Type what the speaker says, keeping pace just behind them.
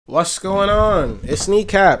What's going on? It's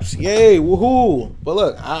Kneecaps. Yay, woohoo! But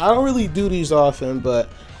look, I don't really do these often, but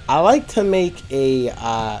I like to make a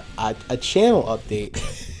channel update.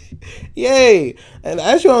 Yay! And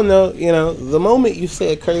as you all know, the moment you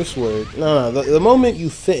say a curse word, the moment you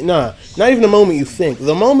think, not even the moment you think,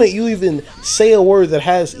 the moment you even say a word that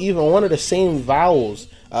has even one of the same vowels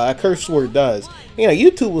a curse word does,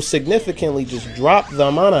 YouTube will significantly just drop the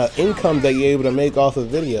amount of income that you're able to make off a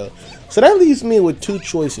video. So that leaves me with two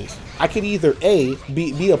choices. I could either A,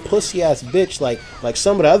 be a pussy ass bitch like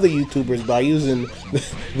some of the other YouTubers by using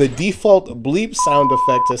the default bleep sound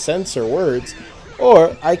effect to censor words,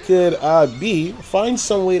 or I could B, find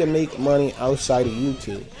some way to make money outside of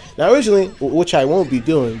YouTube. Now originally, which I won't be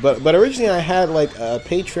doing, but originally I had like a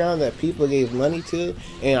Patreon that people gave money to,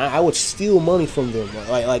 and I would steal money from them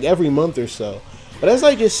like every month or so. But as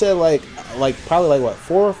I just said, like probably what,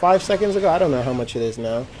 4 or 5 seconds ago, I don't know how much it is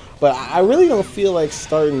now. But I really don't feel like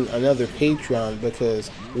starting another Patreon because,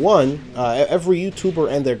 one, every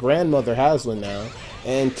YouTuber and their grandmother has one now,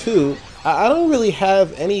 and two, I don't really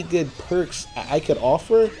have any good perks I could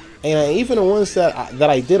offer, and even the ones that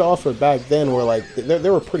I did offer back then were like, they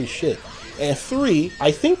were pretty shit. And three, I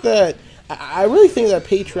really think that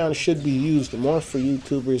Patreon should be used more for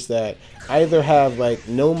YouTubers that either have like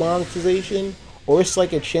no monetization, or it's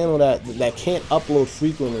like a channel that can't upload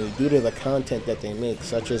frequently due to the content that they make,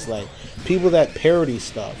 such as like people that parody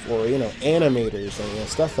stuff, or animators and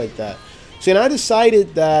stuff like that. So I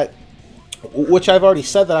decided that, which I've already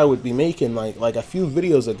said that I would be making like a few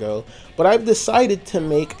videos ago, but I've decided to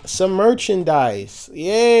make some merchandise.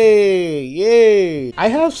 Yay, yay! I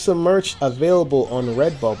have some merch available on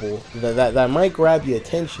Redbubble that might grab your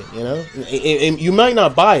attention. You might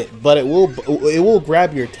not buy it, but it will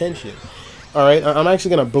grab your attention. Alright, I'm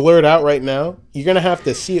actually going to blur it out right now. You're going to have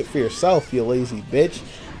to see it for yourself, you lazy bitch.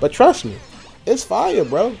 But trust me, it's fire,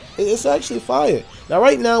 bro. It's actually fire. Now,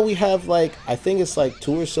 right now, we have, like, I think it's like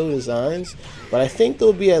 2 or so designs. But I think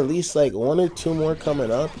there'll be at least, like, 1 or 2 more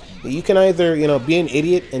coming up. You can either, be an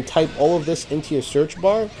idiot and type all of this into your search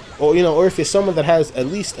bar. Or, or if you're someone that has at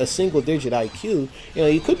least a single-digit IQ,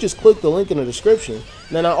 you could just click the link in the description.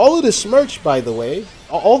 Now, all of this merch, by the way,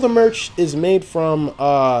 all the merch is made from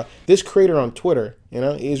this creator on Twitter.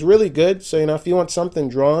 He's really good. So, if you want something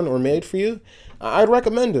drawn or made for you, I'd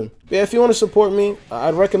recommend him. Yeah, if you want to support me,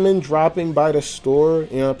 I'd recommend dropping by the store,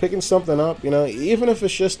 picking something up, even if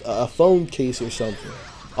it's just a phone case or something.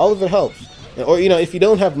 All of it helps. Or, if you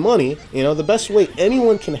don't have money, the best way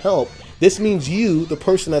anyone can help, this means you, the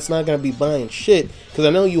person that's not going to be buying shit, because I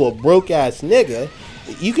know you a broke-ass nigga,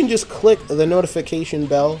 you can just click the notification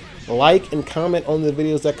bell, like and comment on the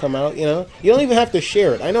videos that come out, You don't even have to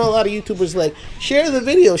share it. I know a lot of YouTubers like, share the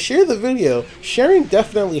video, share the video. Sharing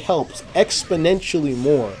definitely helps exponentially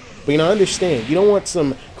more. But, understand, you don't want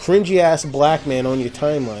some cringy-ass black man on your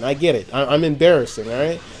timeline. I get it. I'm embarrassing,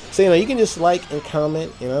 alright? So, you can just like and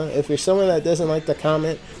comment, If you're someone that doesn't like to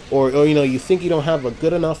comment, or you think you don't have a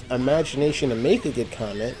good enough imagination to make a good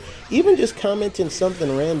comment, even just commenting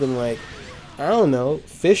something random like, I don't know,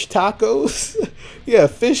 fish tacos? Yeah,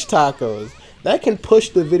 fish tacos. That can push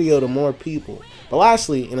the video to more people. But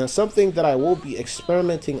lastly, something that I will be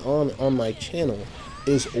experimenting on my channel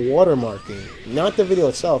is watermarking. Not the video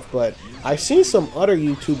itself, but I've seen some other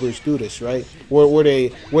YouTubers do this, right? Where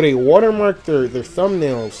they watermark their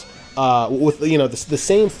thumbnails with the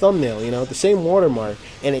same thumbnail, the same watermark,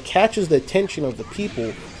 and it catches the attention of the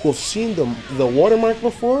people who have seen the watermark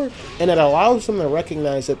before, and it allows them to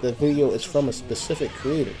recognize that the video is from a specific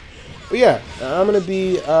creator. But yeah, I'm gonna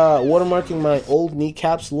be watermarking my old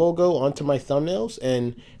Kneecaps logo onto my thumbnails,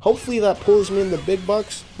 and hopefully that pulls me in the big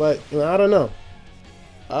bucks. But I don't know.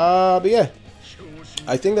 But yeah,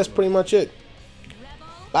 I think that's pretty much it.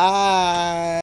 Bye.